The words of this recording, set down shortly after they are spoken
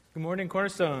Good morning,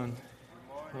 Cornerstone.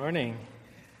 Good morning.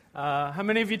 How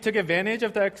many of you took advantage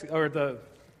of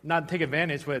not take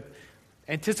advantage, but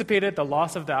anticipated the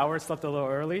loss of the hour, slept a little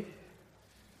early?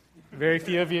 Very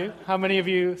few of you. How many of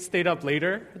you stayed up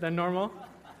later than normal?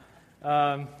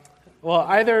 Well,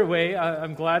 either way,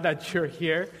 I'm glad that you're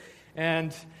here.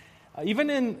 And even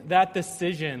in that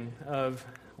decision of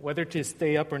whether to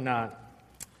stay up or not,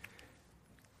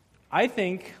 I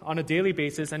think on a daily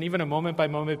basis and even a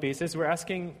moment-by-moment basis, we're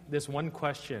asking this one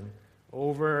question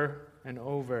over and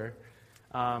over,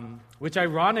 which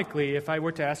ironically, if I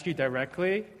were to ask you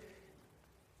directly,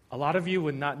 a lot of you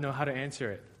would not know how to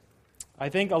answer it. I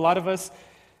think a lot of us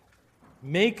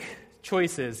make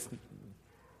choices,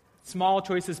 small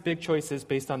choices, big choices,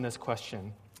 based on this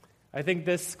question. I think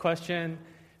this question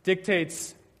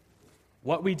dictates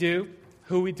what we do,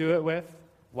 who we do it with,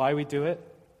 why we do it.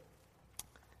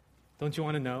 Don't you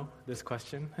want to know this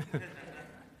question?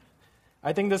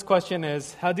 I think this question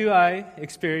is, how do I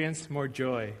experience more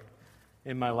joy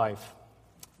in my life?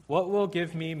 What will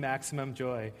give me maximum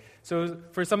joy? So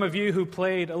for some of you who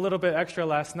played a little bit extra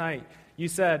last night, you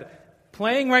said,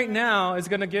 playing right now is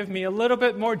going to give me a little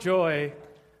bit more joy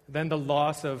than the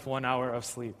loss of 1 hour of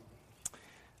sleep.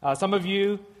 Some of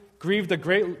you grieved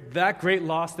that great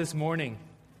loss this morning.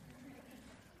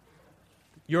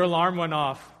 Your alarm went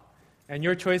off. And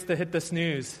your choice to hit the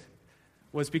snooze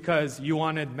was because you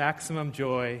wanted maximum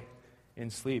joy in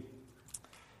sleep.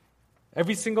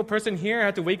 Every single person here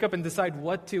had to wake up and decide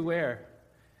what to wear.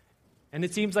 And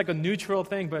it seems like a neutral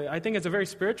thing, but I think it's a very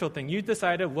spiritual thing. You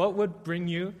decided what would bring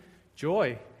you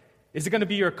joy. Is it going to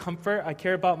be your comfort? I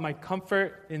care about my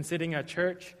comfort in sitting at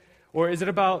church. Or is it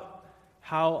about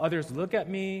how others look at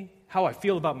me, how I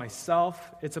feel about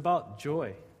myself? It's about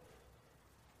joy.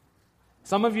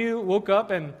 Some of you woke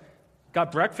up and got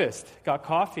breakfast, got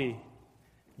coffee.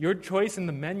 Your choice in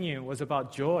the menu was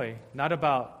about joy, not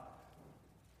about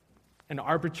an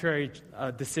arbitrary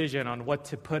decision on what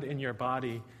to put in your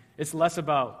body. It's less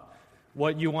about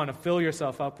what you want to fill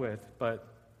yourself up with, but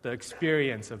the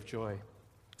experience of joy.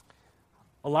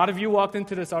 A lot of you walked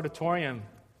into this auditorium.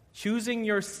 Choosing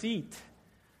your seat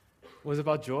was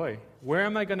about joy. Where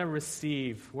am I going to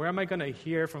receive? Where am I going to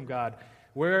hear from God?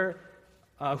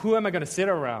 Who am I going to sit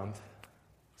around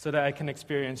so that I can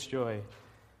experience joy?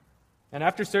 And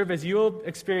after service, you'll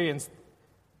experience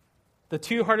the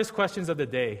two hardest questions of the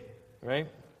day, right?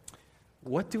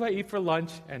 What do I eat for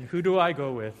lunch, and who do I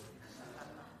go with?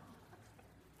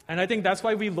 And I think that's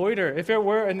why we loiter. If it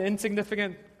were an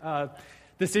insignificant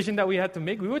decision that we had to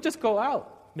make, we would just go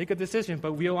out, make a decision.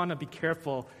 But we want to be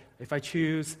careful. If I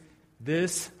choose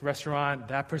this restaurant,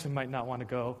 that person might not want to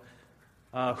go.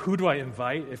 Who do I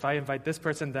invite? If I invite this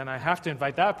person, then I have to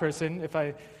invite that person. If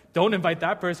I don't invite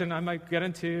that person, I might get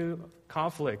into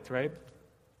conflict, right?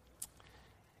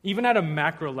 Even at a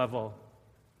macro level,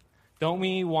 don't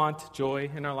we want joy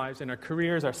in our lives, in our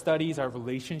careers, our studies, our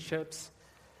relationships?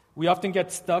 We often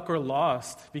get stuck or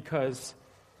lost because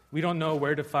we don't know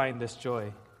where to find this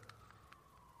joy.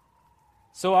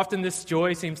 So often this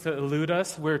joy seems to elude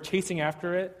us. We're chasing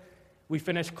after it. We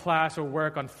finish class or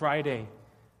work on Friday,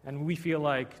 and we feel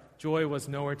like joy was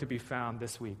nowhere to be found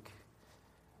this week.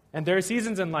 And there are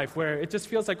seasons in life where it just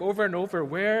feels like over and over,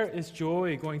 where is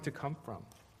joy going to come from?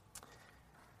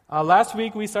 Last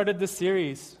week we started this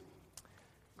series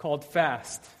called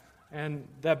Fast, and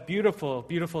that beautiful,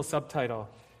 beautiful subtitle,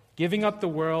 Giving Up the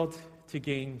World to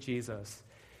Gain Jesus.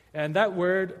 And that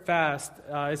word, fast,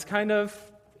 is kind of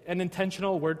an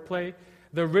intentional wordplay.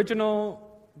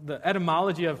 The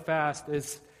etymology of fast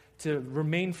is to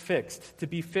remain fixed, to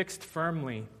be fixed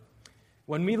firmly.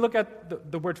 When we look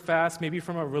at the word fast, maybe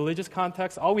from a religious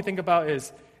context, all we think about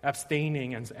is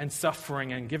abstaining and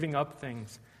suffering and giving up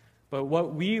things. But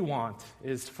what we want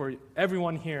is for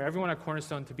everyone here, everyone at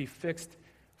Cornerstone, to be fixed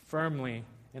firmly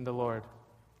in the Lord.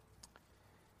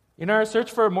 In our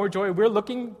search for more joy, we're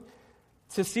looking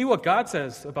to see what God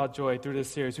says about joy through this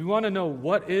series. We want to know,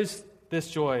 what is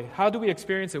this joy? How do we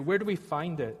experience it? Where do we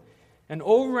find it? And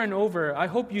over, I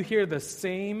hope you hear the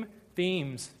same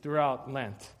themes throughout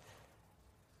Lent.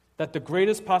 That the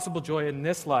greatest possible joy in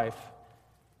this life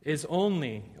is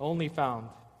only found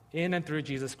in and through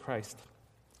Jesus Christ.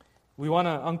 We want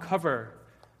to uncover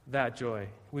that joy.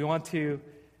 We want to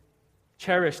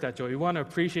cherish that joy. We want to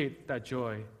appreciate that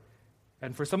joy.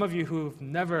 And for some of you who've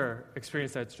never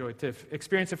experienced that joy, to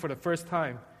experience it for the first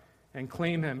time and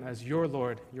claim Him as your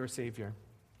Lord, your Savior.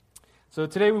 So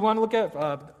today we want to look at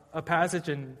a passage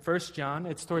in 1 John.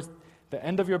 It's towards the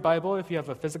end of your Bible, if you have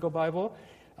a physical Bible.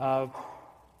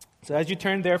 So as you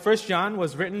turn there, 1 John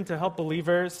was written to help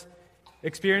believers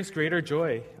experience greater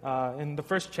joy. In the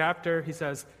first chapter, he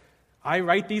says, I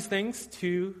write these things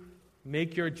to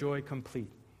make your joy complete.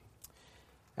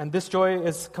 And this joy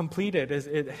is completed,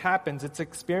 it happens, it's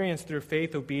experienced through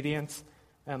faith, obedience,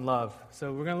 and love.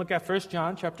 So we're going to look at 1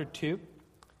 John chapter 2.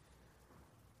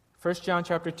 1 John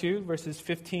chapter 2, verses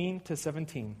 15 to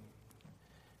 17.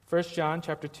 1 John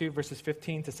chapter 2, verses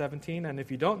 15 to 17. And if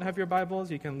you don't have your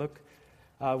Bibles, you can look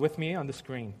with me on the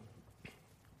screen.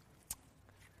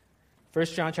 1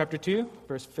 John chapter 2,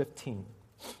 verse 15.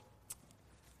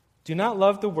 Do not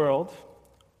love the world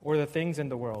or the things in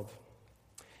the world.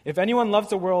 If anyone loves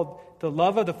the world, the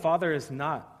love of the Father is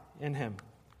not in him.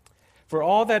 For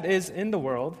all that is in the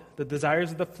world, the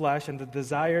desires of the flesh and the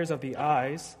desires of the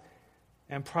eyes,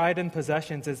 and pride in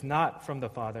possessions is not from the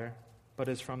Father, but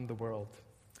is from the world.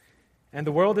 And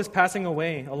the world is passing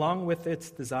away along with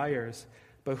its desires,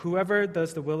 but whoever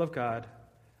does the will of God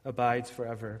abides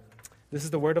forever. This is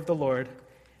the word of the Lord.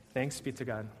 Thanks be to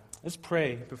God. Let's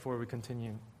pray before we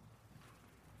continue.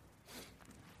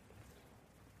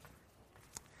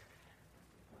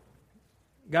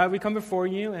 God, we come before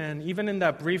you, and even in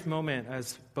that brief moment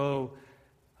as Bo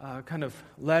kind of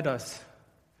led us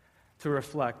to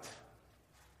reflect,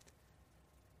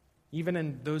 even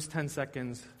in those 10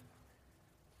 seconds,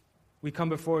 we come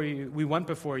before you, we went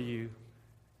before you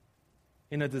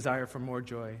in a desire for more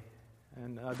joy.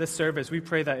 And this service, we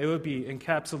pray that it would be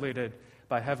encapsulated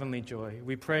by heavenly joy.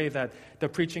 We pray that the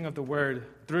preaching of the word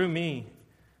through me,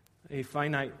 a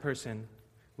finite person,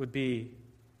 would be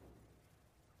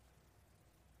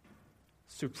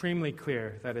supremely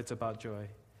clear that it's about joy.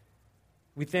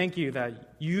 We thank you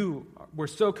that you were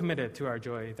so committed to our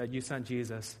joy that you sent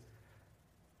Jesus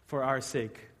for our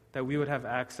sake, that we would have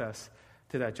access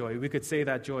to that joy. We could say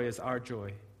that joy is our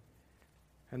joy,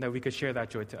 and that we could share that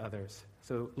joy to others.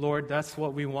 So, Lord, that's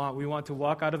what we want. We want to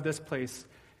walk out of this place,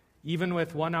 even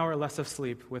with 1 hour less of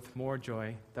sleep, with more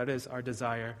joy. That is our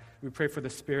desire. We pray for the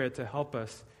Spirit to help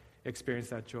us experience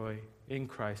that joy in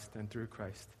Christ and through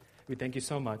Christ. We thank you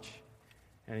so much.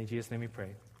 And in Jesus' name we pray.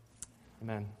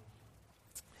 Amen.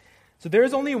 So there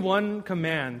is only one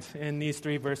command in these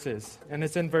 3 verses, and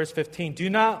it's in verse 15. Do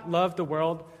not love the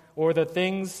world or the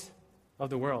things of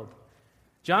the world.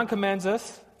 John commands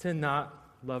us to not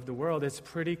love the world. It's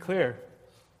pretty clear.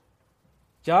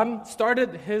 John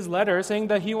started his letter saying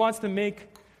that he wants to make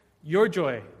your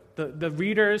joy, the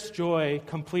reader's joy,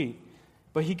 complete.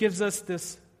 But he gives us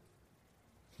this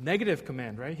negative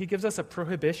command, right? He gives us a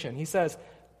prohibition. He says,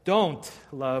 don't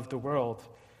love the world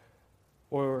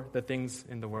or the things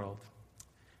in the world.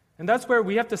 And that's where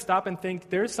we have to stop and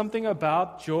think there's something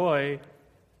about joy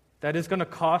that is going to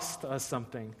cost us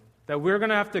something, that we're going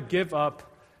to have to give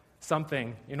up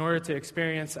something in order to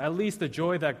experience at least the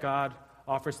joy that God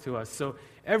offers to us. So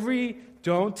every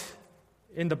don't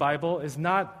in the Bible is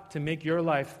not to make your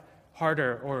life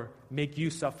harder or make you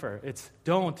suffer. It's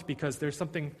don't because there's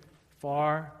something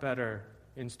far better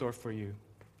in store for you.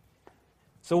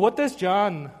 So what does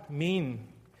John mean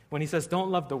when he says don't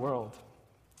love the world?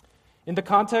 In the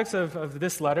context of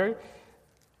this letter,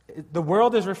 the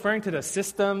world is referring to the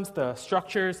systems, the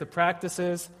structures, the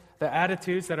practices, the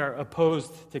attitudes that are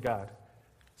opposed to God.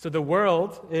 So the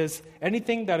world is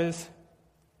anything that is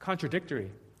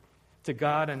contradictory to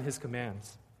God and His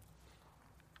commands.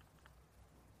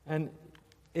 And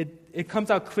it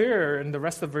comes out clearer in the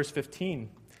rest of verse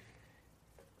 15.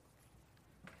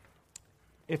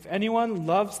 If anyone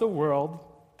loves the world,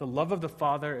 the love of the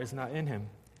Father is not in him.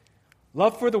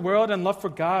 Love for the world and love for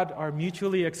God are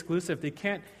mutually exclusive. They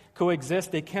can't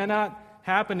coexist. They cannot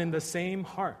happen in the same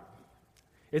heart.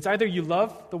 It's either you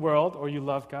love the world or you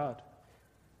love God.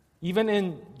 Even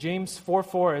in James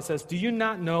 4:4, it says, do you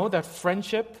not know that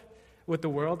friendship with the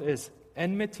world is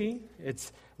enmity,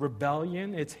 it's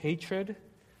rebellion, it's hatred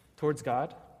towards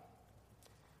God?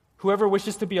 Whoever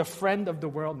wishes to be a friend of the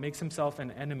world makes himself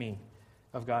an enemy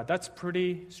of God. That's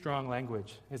pretty strong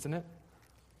language, isn't it?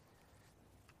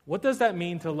 What does that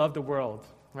mean to love the world,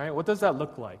 right? What does that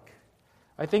look like?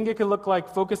 I think it could look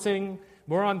like focusing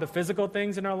more on the physical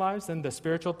things in our lives than the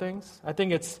spiritual things. I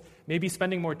think it's maybe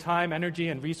spending more time, energy,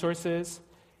 and resources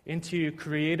into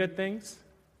created things.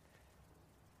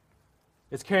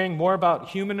 It's caring more about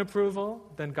human approval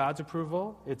than God's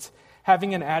approval. It's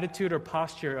having an attitude or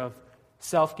posture of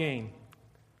self-gain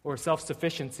or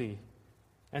self-sufficiency,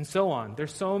 and so on.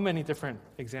 There's so many different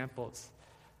examples.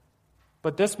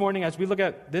 But this morning, as we look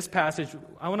at this passage,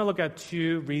 I want to look at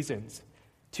 2 reasons,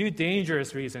 2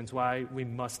 dangerous reasons why we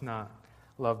must not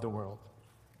love the world.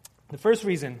 The first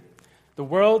reason, the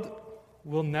world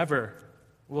will never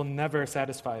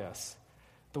satisfy us.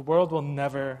 The world will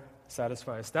never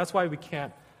satisfy us. That's why we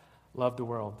can't love the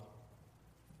world.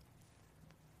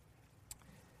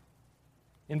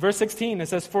 In verse 16, it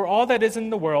says, "For all that is in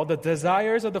the world, the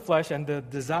desires of the flesh and the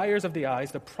desires of the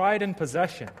eyes, the pride in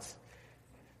possessions."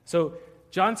 So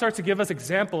John starts to give us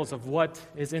examples of what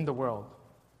is in the world.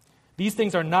 These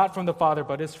things are not from the Father,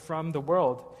 but is from the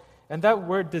world. And that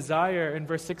word desire in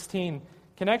verse 16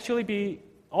 can actually be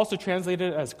also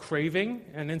translated as craving,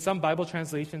 and in some Bible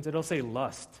translations, it'll say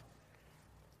lust.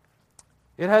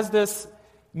 It has this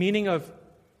meaning of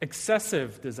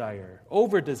excessive desire,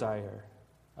 over-desire.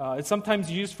 It's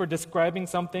sometimes used for describing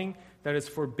something that is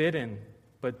forbidden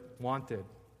but wanted.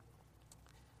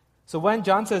 So when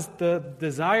John says the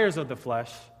desires of the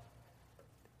flesh,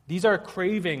 these are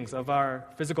cravings of our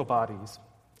physical bodies.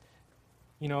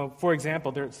 For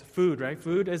example, there's food, right?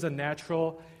 Food is a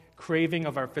natural craving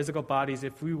of our physical bodies.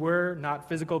 If we were not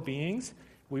physical beings,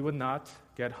 we would not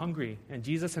get hungry. And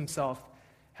Jesus himself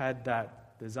had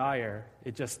that desire.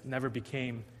 It just never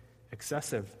became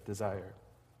excessive desire.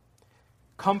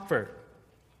 Comfort,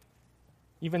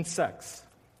 even sex,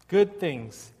 good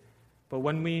things, but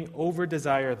when we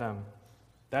over-desire them,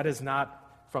 that is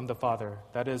not from the Father,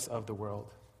 that is of the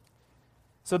world.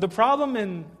 So the problem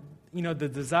in the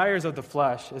desires of the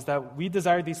flesh is that we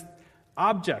desire these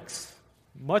objects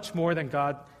much more than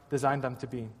God designed them to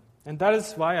be. And that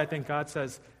is why I think God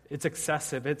says it's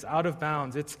excessive, it's out of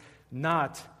bounds, it's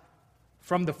not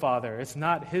from the Father, it's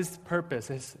not His purpose,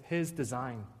 it's His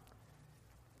design.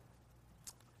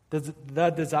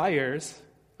 The desires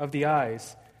of the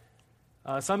eyes.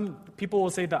 Some people will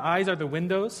say the eyes are the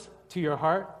windows to your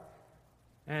heart.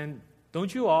 And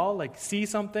don't you all see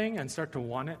something and start to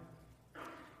want it?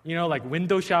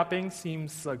 Window shopping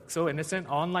seems so innocent.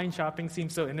 Online shopping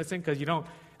seems so innocent because you don't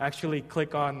actually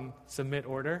click on submit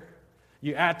order.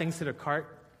 You add things to the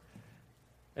cart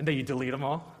and then you delete them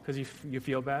all because you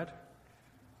feel bad.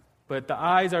 But the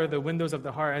eyes are the windows of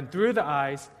the heart. And through the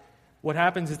eyes, what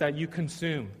happens is that you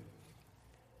consume.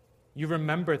 You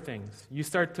remember things. You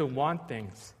start to want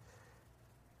things.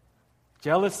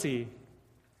 Jealousy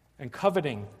and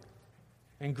coveting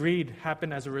and greed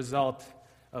happen as a result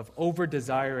of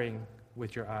over-desiring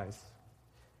with your eyes.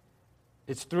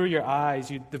 It's through your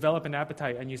eyes you develop an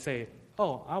appetite and you say,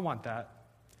 "Oh, I want that.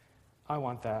 I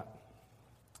want that."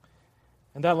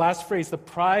 And that last phrase, the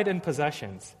pride in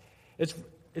possessions,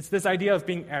 it's this idea of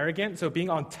being arrogant, so being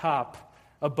on top,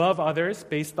 above others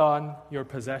based on your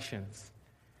possessions.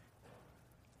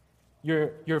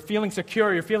 You're feeling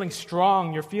secure, you're feeling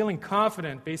strong, you're feeling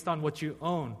confident based on what you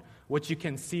own, what you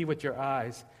can see with your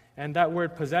eyes. And that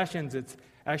word possessions, it's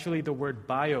actually the word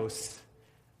bios.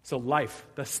 So life,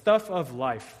 the stuff of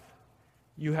life.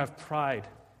 You have pride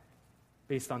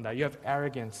based on that. You have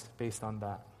arrogance based on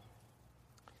that.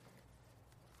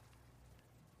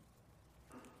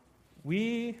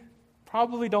 We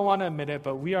probably don't want to admit it,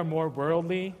 but we are more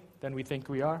worldly than we think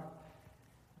we are.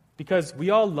 Because we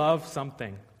all love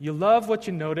something. You love what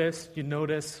you notice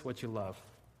what you love.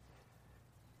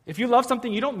 If you love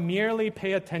something, you don't merely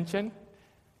pay attention,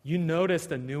 you notice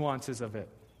the nuances of it.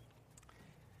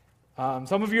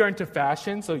 Some of you are into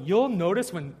fashion, so you'll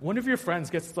notice when one of your friends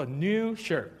gets a new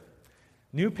shirt,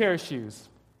 new pair of shoes,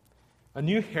 a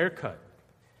new haircut.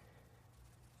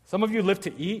 Some of you live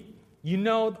to eat. You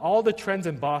know all the trends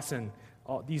in Boston,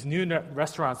 all these new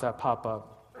restaurants that pop up.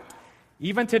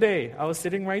 Even today, I was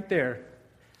sitting right there.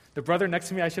 The brother next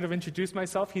to me, I should have introduced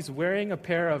myself. He's wearing a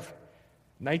pair of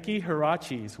Nike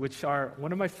Huaraches, which are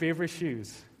one of my favorite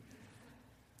shoes.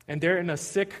 And they're in a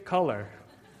sick color.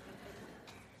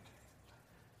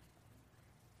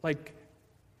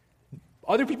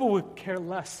 Other people would care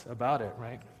less about it,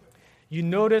 right? You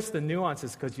notice the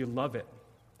nuances because you love it.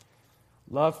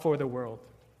 Love for the world.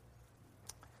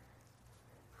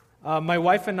 My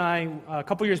wife and I, a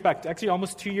couple years back, actually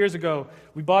almost 2 years ago,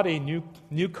 we bought a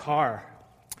new car.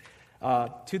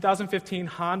 2015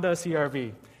 Honda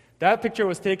CR-V. That picture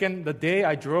was taken the day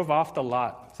I drove off the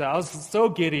lot. So I was so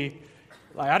giddy.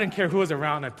 I didn't care who was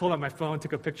around. I pulled out my phone,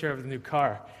 took a picture of the new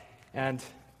car. And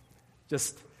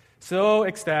just so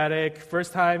ecstatic.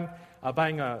 First time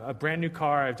buying a brand new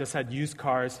car. I've just had used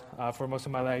cars for most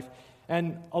of my life.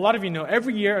 And a lot of you know,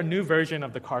 every year a new version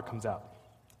of the car comes out.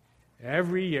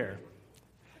 Every year.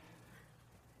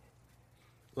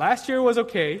 Last year was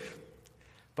okay,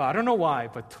 but I don't know why,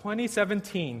 but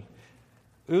 2017,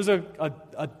 it was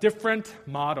a different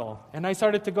model. And I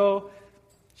started to go,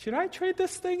 should I trade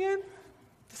this thing in?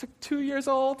 It's 2 years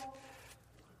old.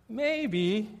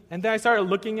 Maybe. And then I started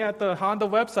looking at the Honda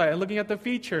website and looking at the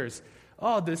features.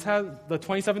 Oh, the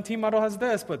 2017 model has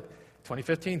this, but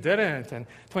 2015 didn't. And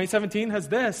 2017 has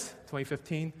this.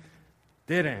 2015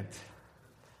 didn't.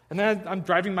 And then I'm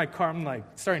driving my car, I'm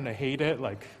starting to hate it.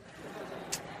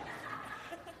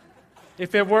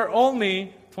 If it were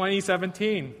only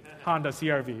 2017 Honda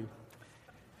CR-V.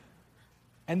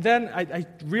 And then I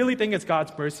really think it's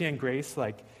God's mercy and grace.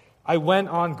 Like, I went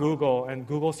on Google and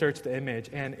Google searched the image,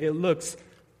 and it looks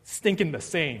stinking the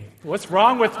same. What's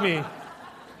wrong with me?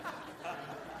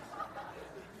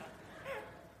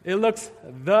 It looks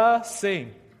the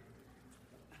same.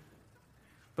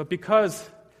 But because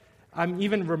I'm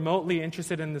even remotely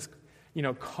interested in this,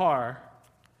 car,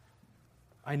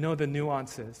 I know the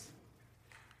nuances.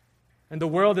 And the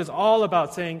world is all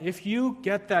about saying, if you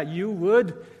get that, you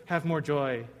would have more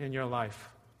joy in your life.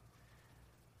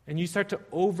 And you start to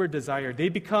over-desire. They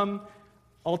become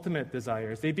ultimate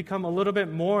desires. They become a little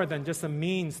bit more than just a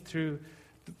means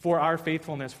for our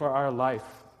faithfulness, for our life.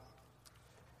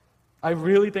 I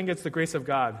really think it's the grace of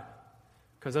God,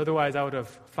 because otherwise I would have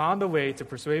found a way to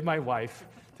persuade my wife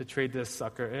to trade this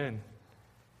sucker in.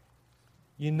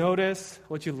 You notice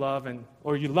what you love,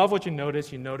 or you love what you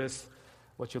notice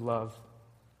what you love.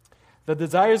 The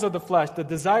desires of the flesh, the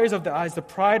desires of the eyes, the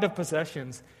pride of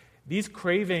possessions, these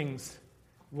cravings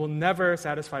will never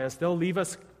satisfy us. They'll leave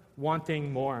us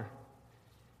wanting more.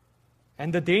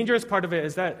 And the dangerous part of it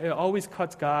is that it always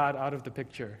cuts God out of the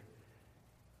picture.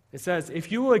 It says,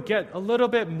 if you would get a little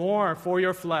bit more for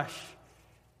your flesh,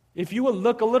 if you would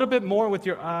look a little bit more with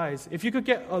your eyes, if you could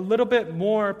get a little bit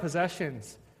more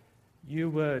possessions, you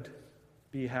would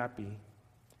be happy.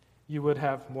 You would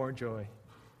have more joy.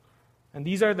 And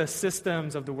these are the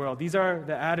systems of the world. These are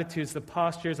the attitudes, the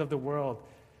postures of the world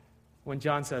when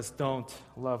John says, don't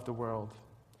love the world.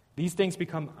 These things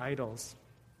become idols.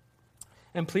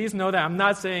 And please know that I'm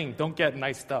not saying don't get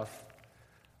nice stuff.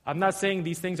 I'm not saying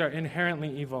these things are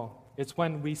inherently evil. It's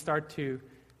when we start to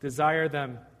desire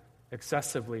them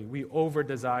excessively. We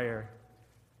over-desire.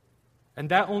 And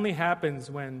that only happens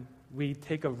when we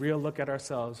take a real look at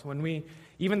ourselves. When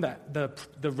even the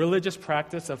religious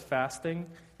practice of fasting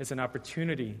is an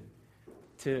opportunity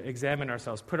to examine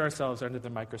ourselves, put ourselves under the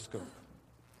microscope.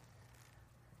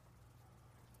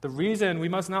 The reason we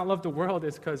must not love the world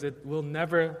is because it will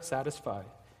never satisfy.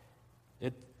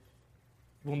 It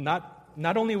will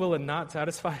not only will it not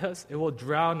satisfy us, it will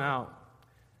drown out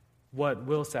what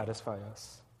will satisfy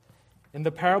us. In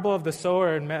the parable of the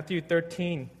sower in Matthew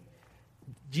 13,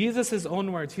 Jesus'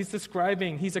 own words, he's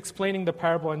explaining the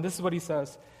parable, and this is what he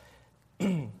says.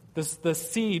 The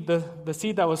seed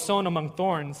that was sown among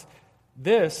thorns,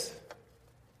 this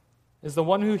is the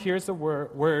one who hears the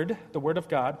word of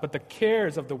God, but the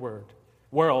cares of the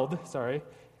world,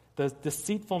 the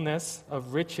deceitfulness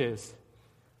of riches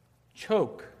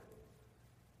choke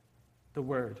the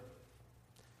word,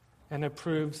 and it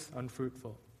proves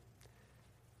unfruitful.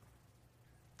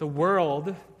 The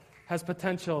world has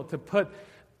potential to put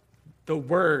the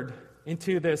word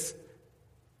into this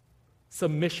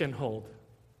submission hold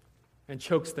and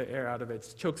chokes the air out of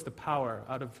it, chokes the power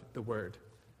out of the word.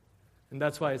 And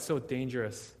that's why it's so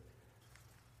dangerous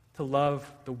to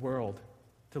love the world,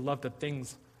 to love the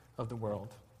things of the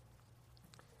world.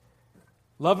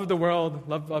 Love of the world,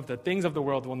 love of the things of the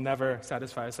world will never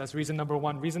satisfy us. That's reason number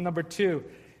one. Reason number two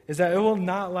is that it will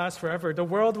not last forever. The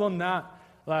world will not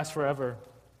last forever.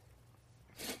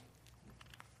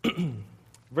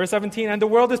 Verse 17, and the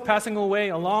world is passing away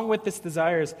along with its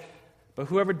desires, but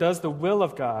whoever does the will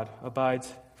of God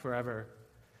abides forever.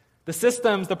 The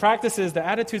systems, the practices, the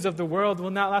attitudes of the world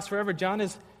will not last forever. John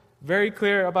is very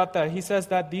clear about that. He says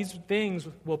that these things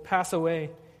will pass away.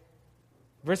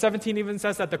 Verse 17 even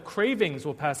says that the cravings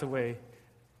will pass away.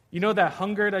 You know that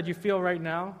hunger that you feel right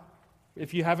now,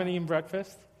 if you haven't eaten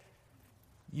breakfast?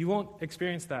 You won't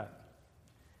experience that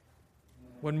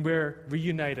when we're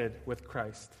reunited with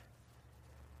Christ.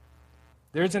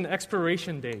 There's an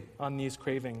expiration date on these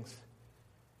cravings.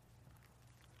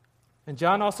 And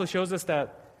John also shows us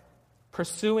that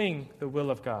pursuing the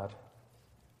will of God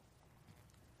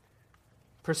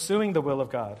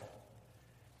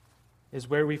is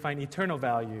where we find eternal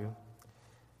value.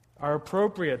 Our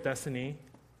appropriate destiny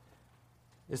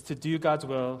is to do God's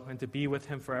will and to be with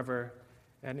Him forever.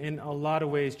 And in a lot of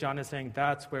ways, John is saying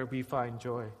that's where we find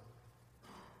joy.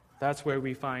 That's where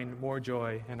we find more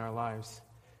joy in our lives.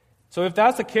 So if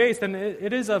that's the case, then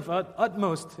it is of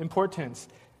utmost importance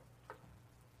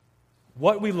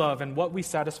what we love and what we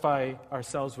satisfy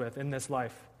ourselves with in this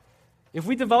life. If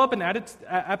we develop an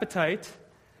appetite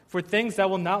for things that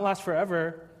will not last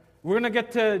forever, we're going to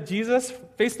get to Jesus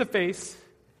face to face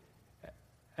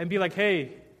and be like,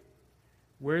 hey,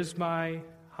 where's my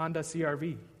Honda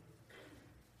CR-V?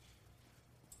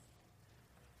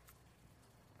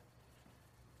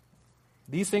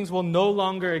 These things will no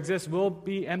longer exist. We'll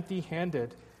be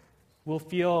empty-handed. We'll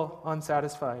feel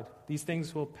unsatisfied. These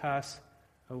things will pass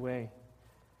away.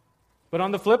 But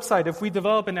on the flip side, if we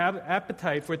develop an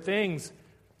appetite for things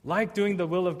like doing the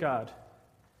will of God,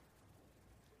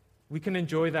 we can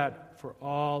enjoy that for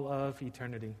all of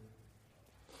eternity.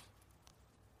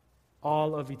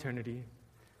 All of eternity.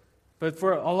 But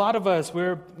for a lot of us,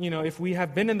 if we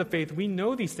have been in the faith, we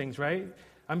know these things, right?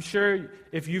 I'm sure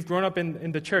if you've grown up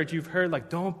in the church, you've heard,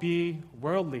 don't be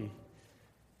worldly.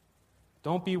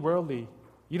 Don't be worldly.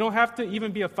 You don't have to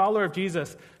even be a follower of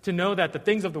Jesus to know that the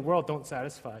things of the world don't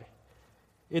satisfy.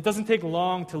 It doesn't take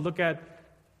long to look at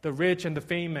the rich and the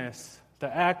famous,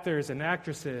 the actors and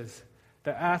actresses,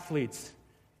 the athletes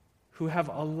who have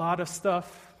a lot of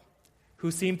stuff, who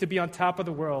seem to be on top of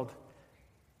the world,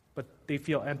 but they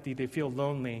feel empty, they feel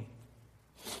lonely.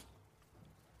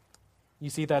 You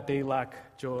see that they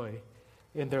lack joy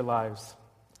in their lives.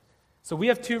 So we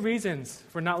have two reasons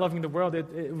for not loving the world.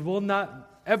 It will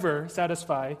not ever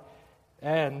satisfy,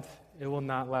 and it will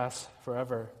not last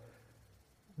forever.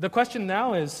 The question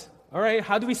now is, all right,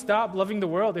 how do we stop loving the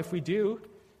world if we do?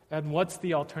 And what's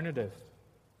the alternative?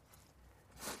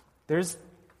 There's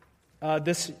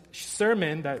this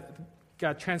sermon that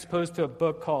got transposed to a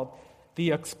book called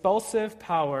The Expulsive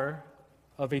Power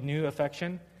of a New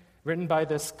Affection, written by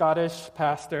this Scottish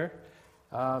pastor,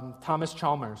 Thomas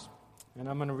Chalmers. And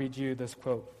I'm going to read you this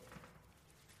quote.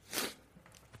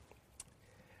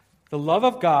 The love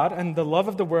of God and the love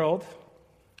of the world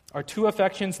are two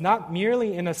affections not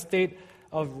merely in a state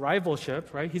of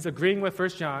rivalship, right? He's agreeing with 1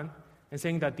 John and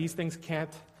saying that these things can't,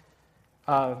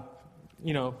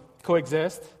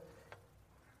 coexist,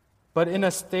 but in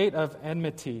a state of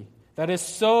enmity that is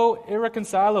so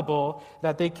irreconcilable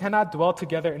that they cannot dwell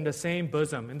together in the same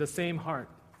bosom, in the same heart.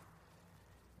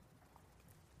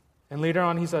 And later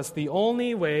on he says, the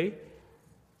only way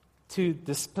to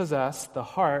dispossess the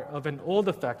heart of an old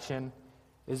affection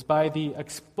is by the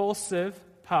expulsive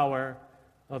power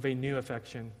of a new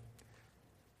affection.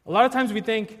 A lot of times we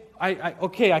think,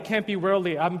 I can't be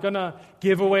worldly, I'm going to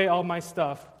give away all my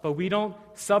stuff, but we don't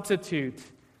substitute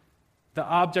the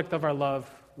object of our love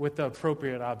with the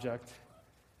appropriate object.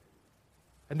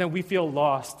 And then we feel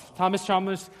lost. Thomas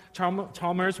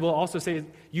Chalmers will also say,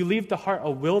 you leave the heart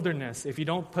a wilderness if you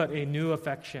don't put a new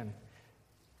affection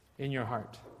in your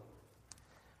heart.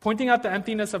 Pointing out the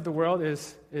emptiness of the world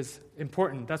is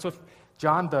important. That's what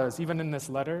John does, even in this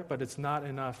letter, but it's not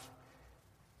enough.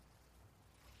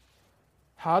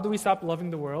 How do we stop loving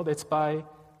the world? It's by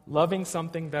loving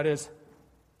something that is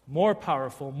more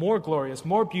powerful, more glorious,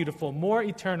 more beautiful, more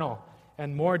eternal,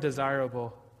 and more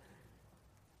desirable.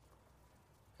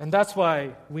 And that's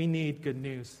why we need good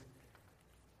news.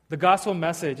 The gospel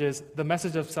message is the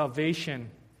message of salvation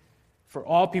for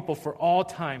all people, for all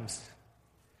times,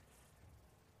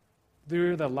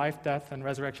 through the life, death, and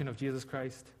resurrection of Jesus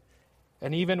Christ.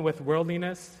 And even with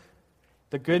worldliness,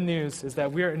 the good news is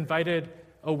that we are invited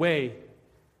away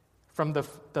from the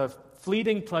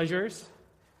fleeting pleasures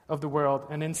of the world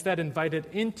and instead invited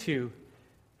into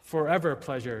forever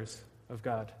pleasures of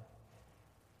God.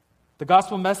 The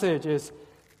gospel message is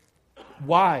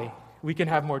why we can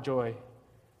have more joy.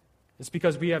 It's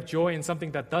because we have joy in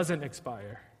something that doesn't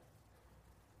expire.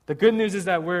 The good news is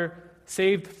that we're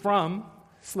saved from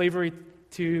slavery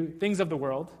to things of the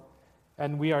world,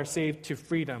 and we are saved to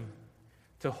freedom,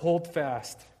 to hold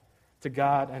fast to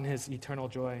God and His eternal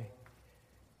joy.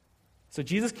 So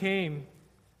Jesus came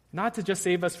not to just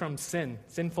save us from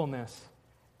sinfulness,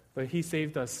 but He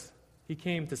saved us. He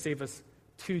came to save us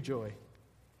to joy.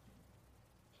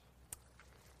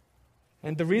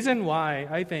 And the reason why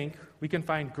I think we can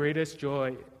find greatest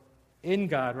joy in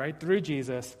God, right, through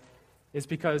Jesus, is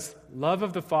because love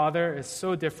of the Father is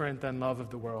so different than love of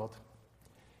the world.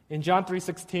 In John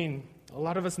 3:16, a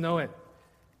lot of us know it,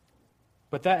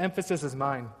 but that emphasis is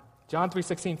mine. John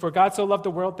 3:16, for God so loved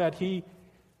the world that He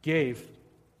gave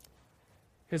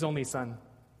His only Son,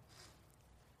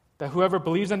 that whoever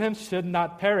believes in Him should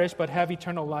not perish but have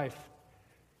eternal life.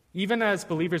 Even as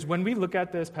believers, when we look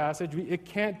at this passage, it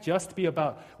can't just be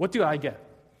about, what do I get?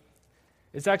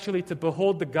 It's actually to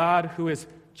behold the God who is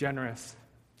generous.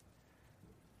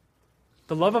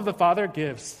 The love of the Father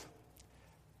gives.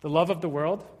 The love of the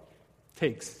world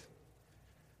takes.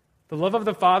 The love of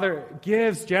the Father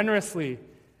gives generously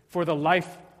for the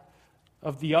life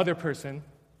of the other person.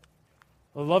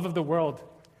 The love of the world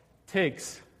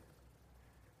takes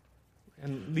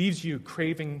and leaves you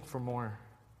craving for more.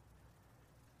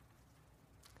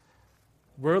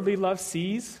 Worldly love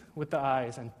sees with the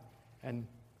eyes and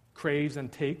craves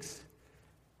and takes.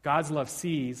 God's love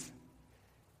sees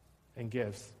and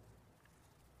gives.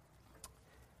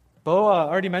 Bo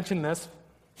already mentioned this,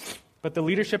 but the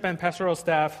leadership and pastoral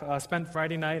staff spent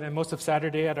Friday night and most of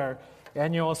Saturday at our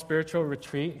annual spiritual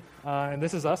retreat, and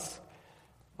this is us.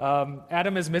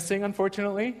 Adam is missing,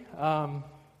 unfortunately,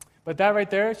 but that right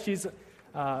there, she's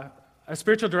a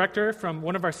spiritual director from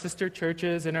one of our sister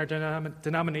churches in our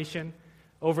denomination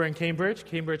over in Cambridge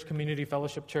Community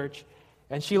Fellowship Church,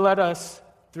 and she led us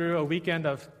through a weekend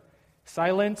of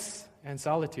silence and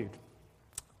solitude.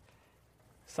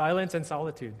 Silence and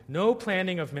solitude. No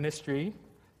planning of ministry,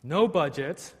 no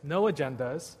budgets, no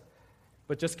agendas,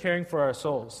 but just caring for our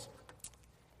souls.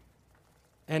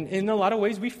 And in a lot of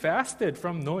ways, we fasted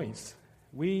from noise.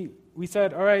 We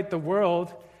said, all right, the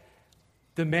world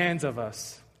demands of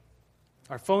us.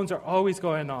 Our phones are always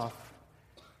going off.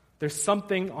 There's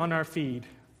something on our feed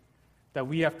that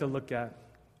we have to look at.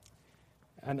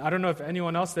 And I don't know if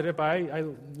anyone else did it, but I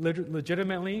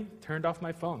legitimately turned off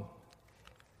my phone.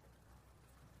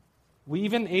 We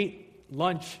even ate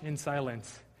lunch in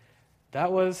silence.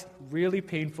 That was really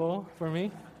painful for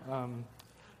me.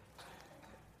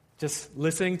 Just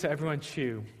listening to everyone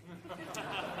chew.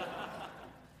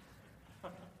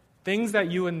 Things that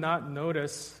you would not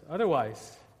notice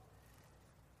otherwise.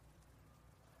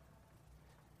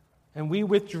 And we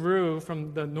withdrew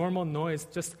from the normal noise,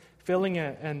 just filling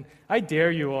it. And I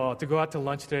dare you all to go out to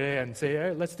lunch today and say,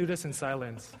 hey, let's do this in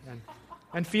silence.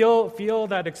 And feel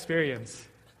that experience.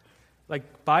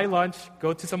 Like, buy lunch,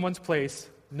 go to someone's place,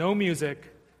 no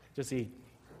music, just eat.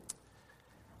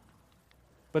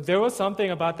 But there was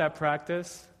something about that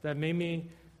practice that made me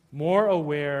more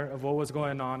aware of what was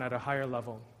going on at a higher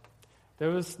level. There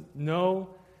was no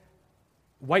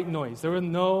white noise. There was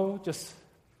no just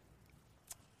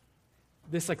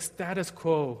this like status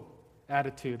quo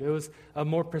attitude. It was a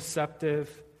more perceptive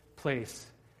place.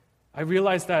 I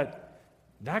realized that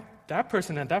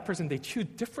person and that person, they chew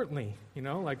differently,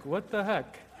 like what the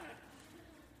heck?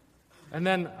 And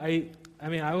then I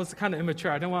was kind of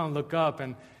immature. I didn't want to look up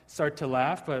and start to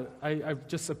laugh, but I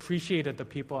just appreciated the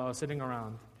people I was sitting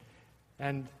around.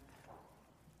 And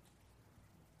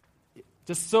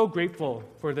just so grateful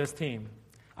for this team.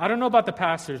 I don't know about the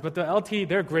pastors, but the LT,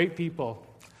 they're great people.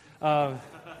 The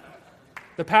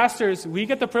pastors, we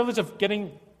get the privilege of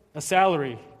getting a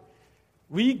salary.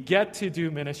 We get to do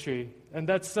ministry, and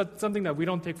that's something that we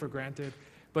don't take for granted.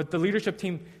 But the leadership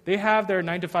team, they have their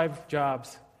 9-to-5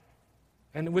 jobs.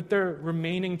 And with their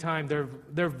remaining time,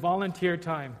 their volunteer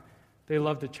time, they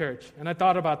love the church. And I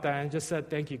thought about that and just said,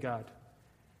 thank you, God.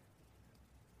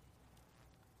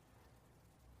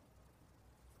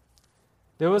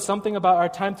 There was something about our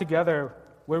time together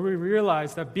where we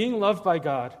realized that being loved by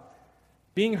God,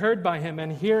 being heard by Him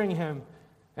and hearing Him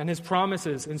and His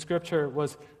promises in Scripture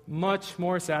was much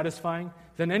more satisfying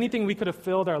than anything we could have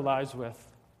filled our lives with.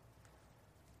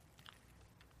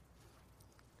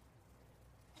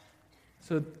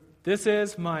 So this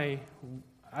is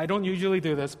I don't usually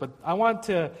do this, but I want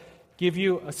to give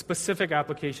you a specific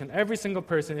application. Every single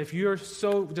person, if you're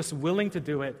so just willing to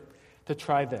do it, to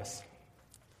try this.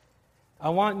 I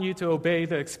want you to obey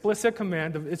the explicit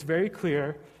command, it's very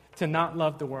clear, to not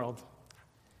love the world.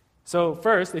 So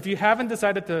first, if you haven't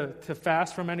decided to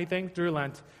fast from anything through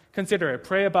Lent, consider it.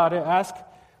 Pray about it. Ask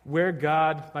where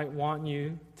God might want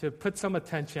you to put some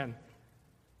attention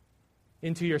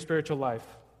into your spiritual life.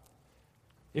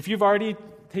 If you've already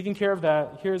taken care of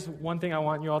that, here's one thing I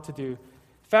want you all to do.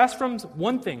 Fast from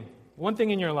one thing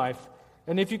in your life.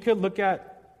 And if you could look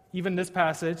at even this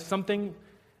passage, something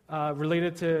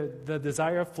related to the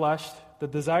desire of flesh, the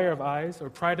desire of eyes, or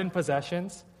pride in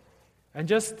possessions, and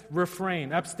just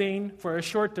abstain for a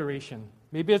short duration.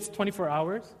 Maybe it's 24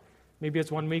 hours, maybe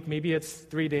it's 1 week, maybe it's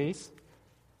 3 days.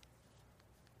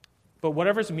 But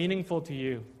whatever's meaningful to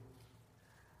you,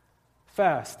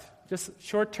 fast. Just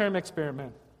short-term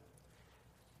experiment.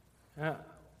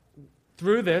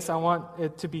 Through this, I want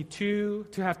it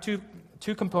to have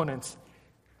two components.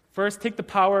 First, take the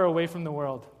power away from the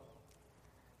world.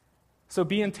 So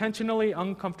be intentionally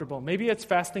uncomfortable. Maybe it's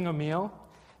fasting a meal.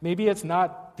 Maybe it's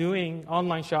not doing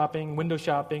online shopping, window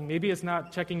shopping. Maybe it's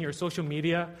not checking your social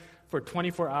media for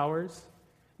 24 hours.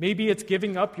 Maybe it's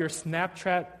giving up your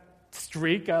Snapchat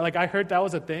streak. I heard that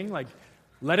was a thing.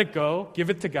 Let it go. Give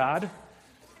it to God.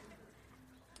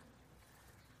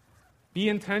 Be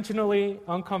intentionally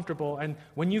uncomfortable. And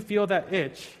when you feel that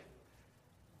itch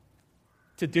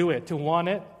to do it, to want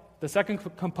it, the second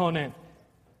component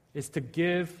is to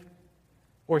give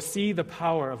or see the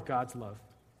power of God's love.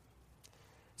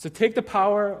 So take the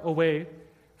power away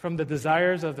from the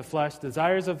desires of the flesh,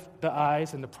 desires of the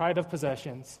eyes, and the pride of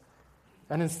possessions,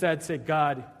 and instead say,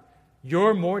 God,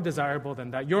 you're more desirable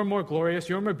than that. You're more glorious.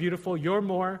 You're more beautiful. You're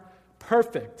more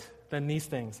perfect than these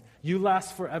things. You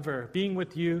last forever. Being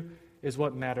with you is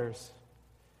what matters.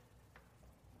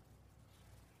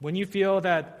 When you feel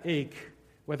that ache,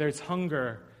 whether it's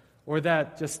hunger or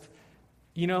that just,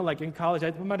 like in college,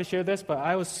 I'm about to share this, but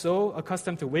I was so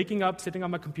accustomed to waking up, sitting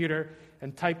on my computer,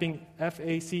 and typing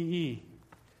FACE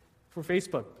for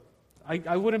Facebook.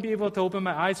 I wouldn't be able to open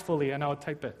my eyes fully, and I would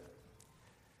type it.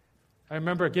 I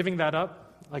remember giving that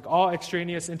up, like all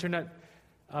extraneous internet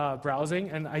browsing,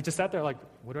 and I just sat there like,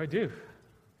 what do I do?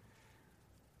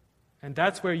 And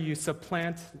that's where you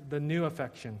supplant the new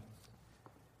affection.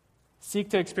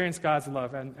 Seek to experience God's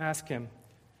love and ask Him.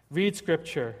 Read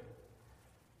Scripture.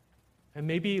 And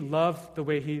maybe love the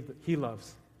way He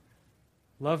loves.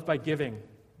 Love by giving,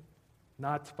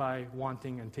 not by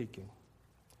wanting and taking.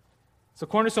 So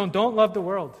Cornerstone, don't love the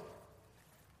world.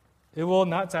 It will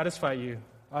not satisfy you.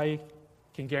 I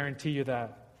can guarantee you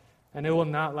that. And it will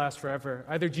not last forever.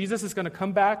 Either Jesus is going to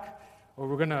come back or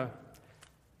we're going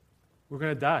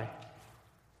to die.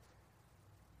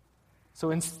 So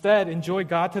instead, enjoy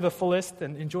God to the fullest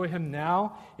and enjoy Him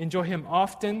now. Enjoy Him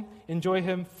often. Enjoy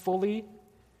Him fully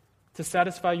to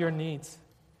satisfy your needs.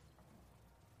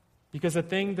 Because the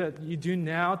thing that you do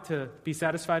now to be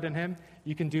satisfied in Him,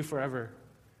 you can do forever.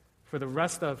 For the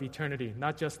rest of eternity,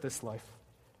 not just this life.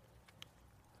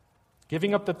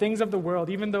 Giving up the things of the world,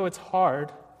 even though it's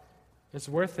hard, it's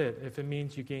worth it if it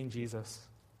means you gain Jesus.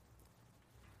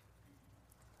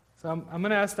 So I'm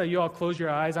going to ask that you all close your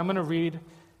eyes. I'm going to read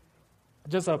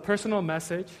just a personal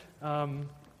message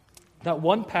that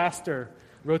one pastor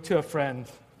wrote to a friend.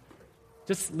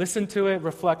 Just listen to it,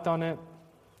 reflect on it,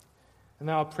 and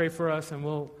then I'll pray for us, and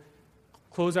we'll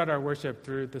close out our worship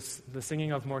through the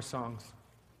singing of more songs.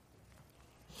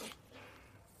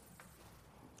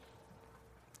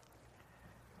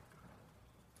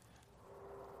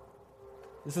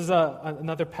 This is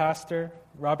another pastor,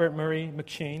 Robert Murray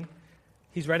McShane.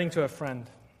 He's writing to a friend.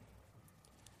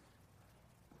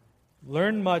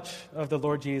 Learn much of the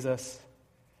Lord Jesus.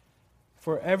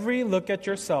 For every look at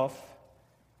yourself,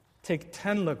 take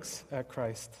 10 looks at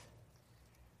Christ.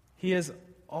 He is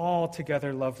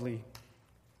altogether lovely.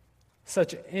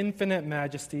 Such infinite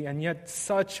majesty and yet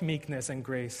such meekness and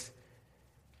grace.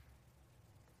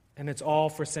 And it's all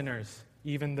for sinners,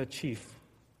 even the chief.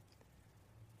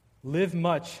 Live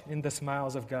much in the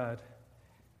smiles of God.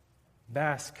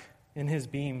 Bask in His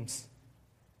beams.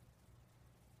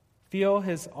 Feel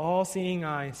His all-seeing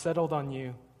eye settled on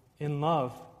you in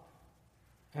love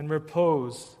and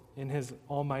repose in His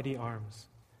almighty arms.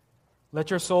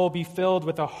 Let your soul be filled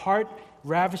with a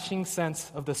heart-ravishing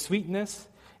sense of the sweetness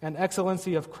and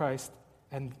excellency of Christ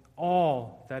and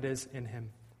all that is in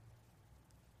Him.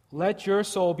 Let your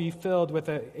soul be filled with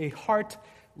a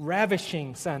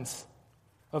heart-ravishing sense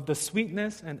of the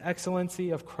sweetness and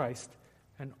excellency of Christ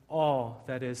and all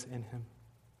that is in Him.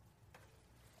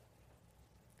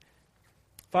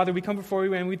 Father, we come before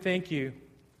you and we thank you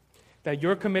that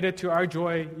you're committed to our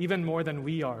joy even more than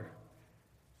we are.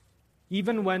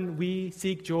 Even when we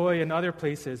seek joy in other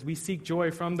places, we seek joy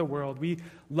from the world. We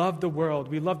love the world.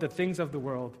 We love the things of the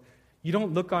world. You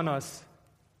don't look on us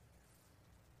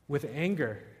with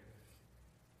anger.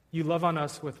 You love on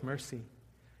us with mercy.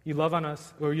 You love on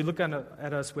us, or you look at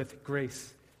us with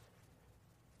grace.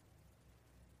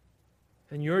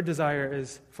 And your desire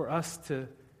is for us to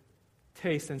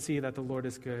taste and see that the Lord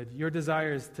is good. Your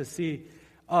desire is to see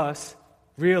us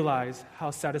realize how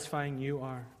satisfying you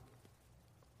are.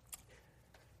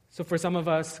 So for some of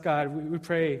us, God, we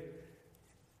pray,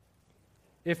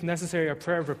 if necessary, a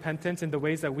prayer of repentance in the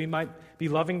ways that we might be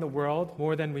loving the world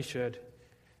more than we should.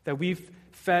 That we've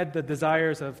fed the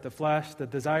desires of the flesh, the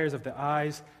desires of the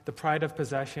eyes, the pride of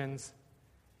possessions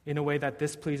in a way that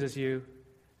displeases you.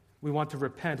 We want to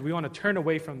repent. We want to turn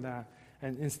away from that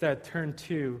and instead turn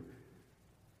to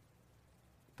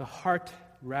the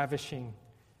heart-ravishing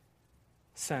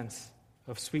sense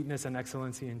of sweetness and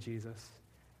excellency in Jesus.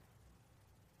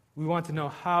 We want to know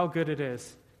how good it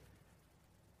is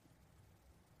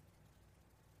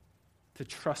to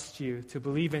trust you, to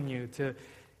believe in you, to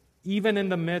even in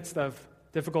the midst of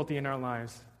difficulty in our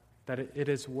lives, that it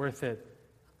is worth it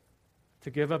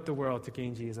to give up the world to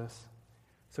gain Jesus.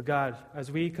 So God, as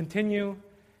we continue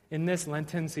in this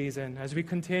Lenten season, as we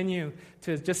continue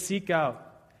to just seek out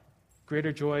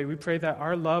greater joy, we pray that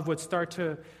our love would start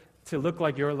to look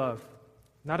like your love.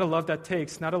 Not a love that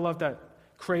takes, not a love that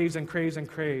craves and craves and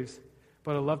craves,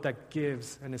 but a love that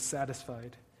gives and is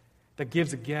satisfied, that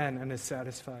gives again and is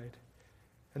satisfied,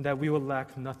 and that we will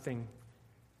lack nothing,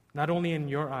 not only in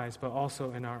your eyes, but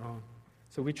also in our own.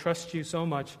 So we trust you so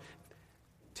much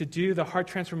to do the heart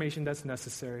transformation that's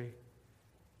necessary,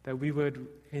 that we would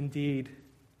indeed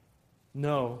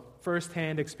know,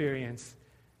 firsthand experience,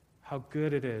 how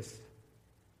good it is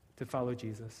to follow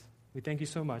Jesus. We thank you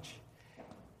so much.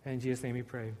 And in Jesus' name we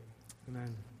pray.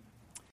 Amen.